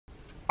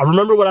I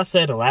remember what I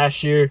said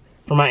last year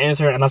for my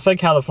answer, and I said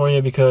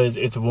California because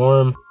it's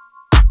warm.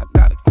 I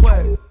got a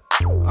question.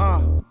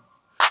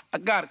 I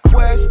got a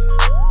question.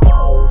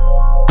 Girl,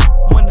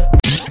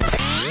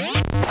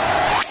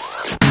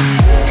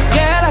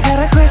 I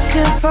got a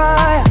question for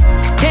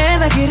you.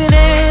 Can I get an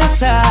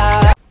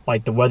answer?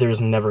 Like, the weather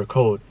is never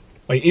cold.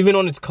 Like, even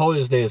on its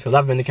coldest days, because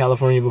I've been to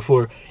California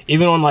before,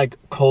 even on like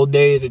cold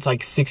days, it's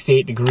like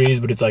 68 degrees,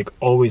 but it's like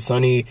always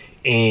sunny.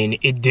 And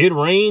it did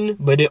rain,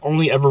 but it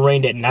only ever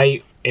rained at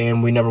night,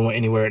 and we never went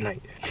anywhere at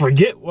night.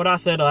 Forget what I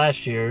said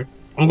last year.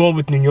 I'm going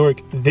with New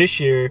York this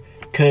year,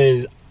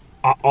 because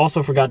I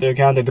also forgot to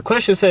account that the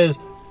question says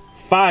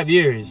 5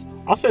 years.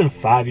 I'll spend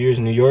 5 years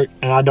in New York,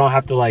 and I don't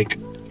have to like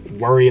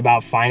worry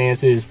about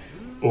finances,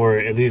 or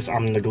at least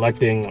I'm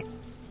neglecting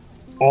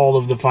all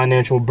of the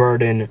financial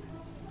burden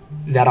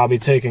that I'll be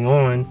taking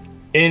on.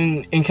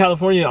 In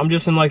California, I'm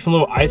just in like some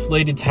little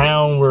isolated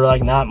town where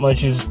like not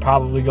much is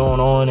probably going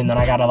on, and then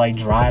I gotta like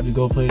drive to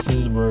go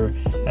places, where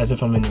as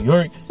if I'm in New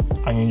York,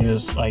 I can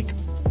just like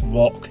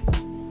walk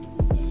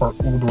or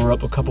Uber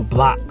up a couple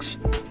blocks.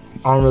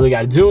 I don't really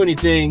gotta do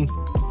anything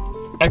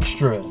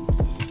extra.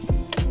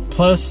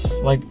 Plus,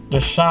 like,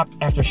 there's shop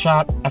after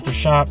shop after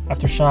shop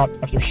after shop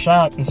after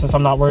shop, and since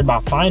I'm not worried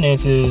about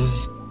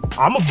finances,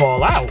 I'ma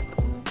ball out.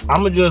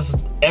 I'ma just,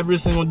 every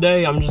single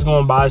day, I'm just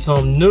gonna buy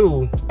something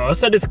new. I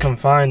said it's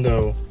confined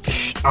though.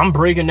 I'm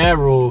breaking that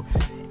rule.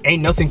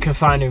 Ain't nothing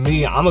confining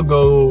me. I'ma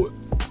go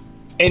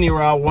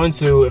anywhere I want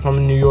to if I'm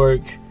in New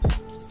York,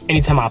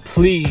 anytime I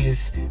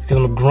please, because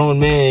I'm a grown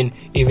man,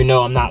 even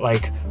though I'm not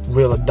like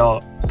real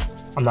adult.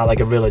 I'm not like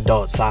a real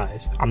adult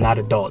size. I'm not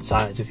adult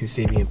size if you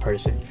see me in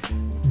person.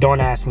 Don't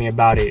ask me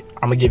about it.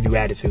 I'm gonna give you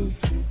attitude.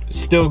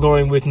 Still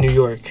going with New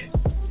York,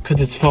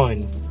 because it's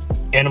fun.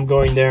 And I'm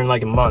going there in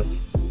like a month.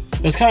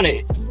 That's kind of,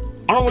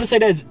 I don't want to say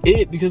that's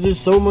it, because there's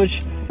so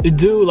much to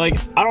do. Like,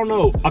 I don't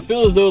know. I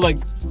feel as though like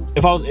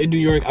if I was in New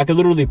York, I could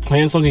literally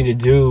plan something to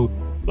do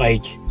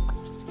like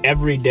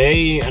every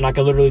day, and I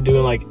could literally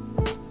do like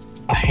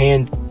a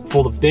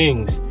handful of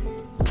things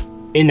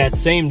in that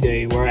same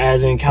day.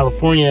 Whereas in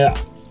California,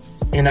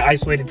 in an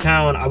isolated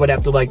town, I would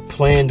have to like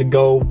plan to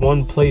go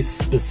one place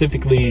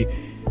specifically,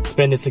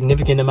 spend a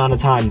significant amount of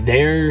time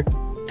there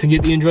to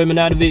get the enjoyment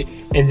out of it,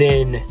 and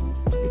then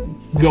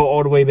go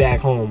all the way back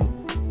home.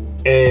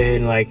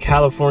 And like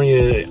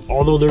California,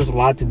 although there's a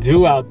lot to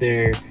do out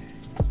there,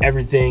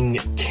 everything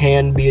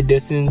can be a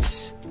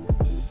distance.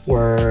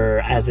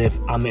 Whereas if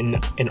I'm in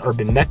an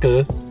urban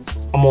Mecca,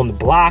 I'm on the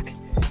block.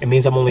 It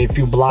means I'm only a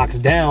few blocks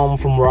down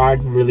from where I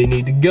really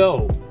need to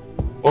go.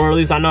 Or at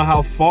least I know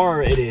how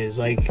far it is.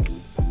 Like,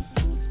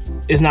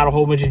 it's not a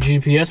whole bunch of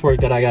GPS work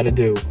that I gotta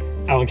do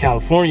out in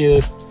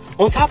California.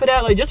 On top of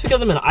that, like, just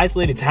because I'm in an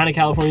isolated town in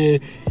California,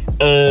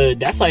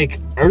 that's like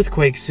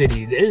earthquake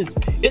city.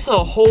 It's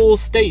a whole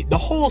state. The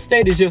whole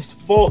state is just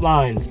fault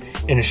lines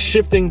and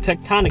shifting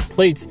tectonic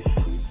plates.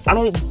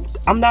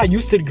 I'm not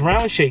used to the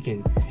ground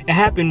shaking. It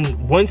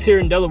happened once here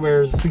in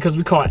Delaware because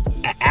we caught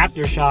an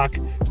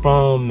aftershock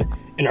from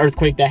an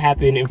earthquake that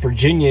happened in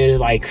Virginia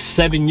like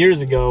 7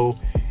 years ago.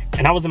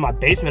 And I was in my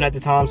basement at the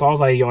time, so I was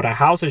like, yo, the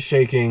house is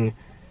shaking.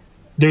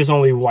 There's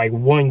only like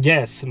one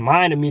guess.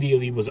 Mine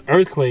immediately was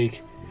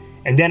earthquake.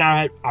 And then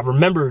I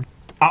remembered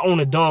I own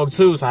a dog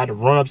too, so I had to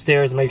run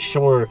upstairs and make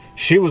sure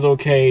she was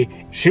okay.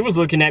 She was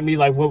looking at me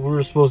like what we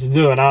were supposed to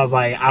do, and I was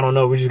like, I don't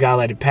know, we just gotta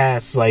let it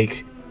pass.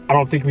 Like, I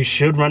don't think we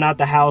should run out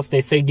the house.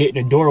 They say get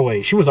in the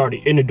doorway. She was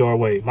already in the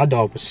doorway. My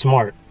dog was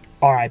smart.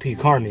 R.I.P.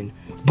 Carmen.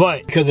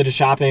 But because of the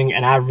shopping,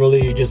 and I've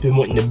really just been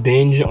wanting to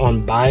binge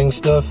on buying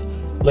stuff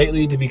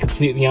lately, to be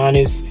completely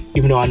honest,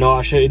 even though I know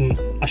I shouldn't,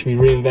 I should be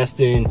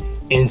reinvesting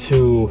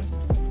into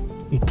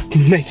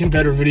making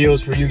better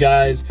videos for you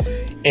guys.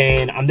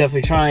 And I'm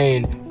definitely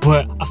trying,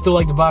 but I still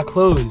like to buy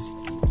clothes.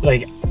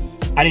 Like,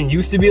 I didn't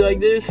used to be like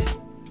this,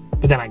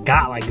 but then I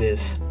got like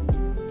this.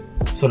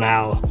 So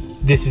now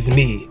this is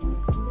me.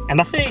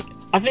 And I think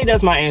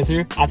that's my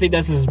answer. I think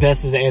that's as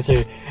best as an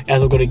answer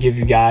as I'm gonna give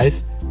you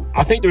guys.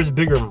 I think there's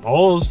bigger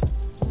malls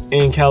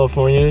in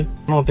California.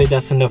 I don't think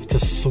that's enough to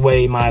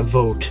sway my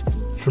vote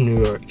for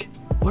New York.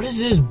 What is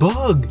this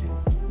bug?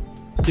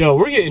 Yo,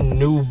 we're getting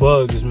new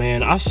bugs,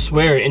 man. I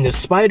swear, and the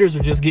spiders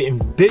are just getting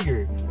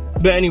bigger.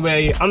 But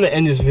anyway, I'm gonna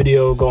end this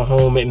video, go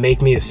home and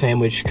make me a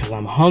sandwich because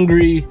I'm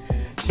hungry.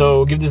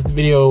 So give this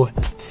video a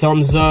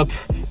thumbs up.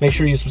 Make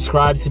sure you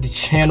subscribe to the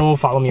channel.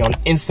 Follow me on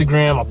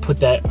Instagram. I'll put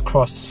that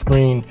across the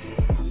screen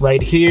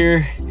right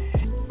here.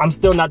 I'm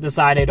still not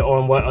decided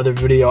on what other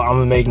video I'm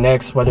gonna make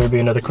next, whether it be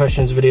another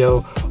questions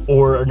video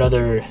or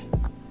another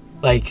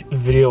like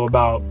video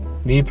about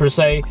me per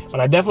se. But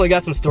I definitely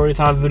got some story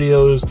time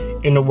videos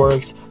in the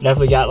works.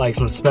 Definitely got like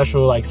some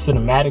special like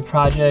cinematic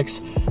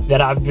projects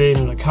that I've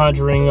been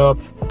conjuring up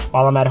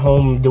while I'm at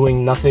home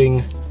doing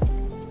nothing.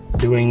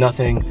 You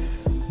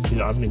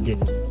know, I've been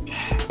getting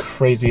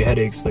crazy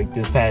headaches like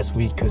this past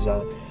week because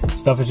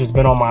stuff has just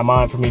been on my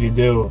mind for me to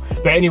do.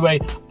 But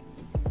anyway,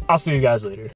 I'll see you guys later.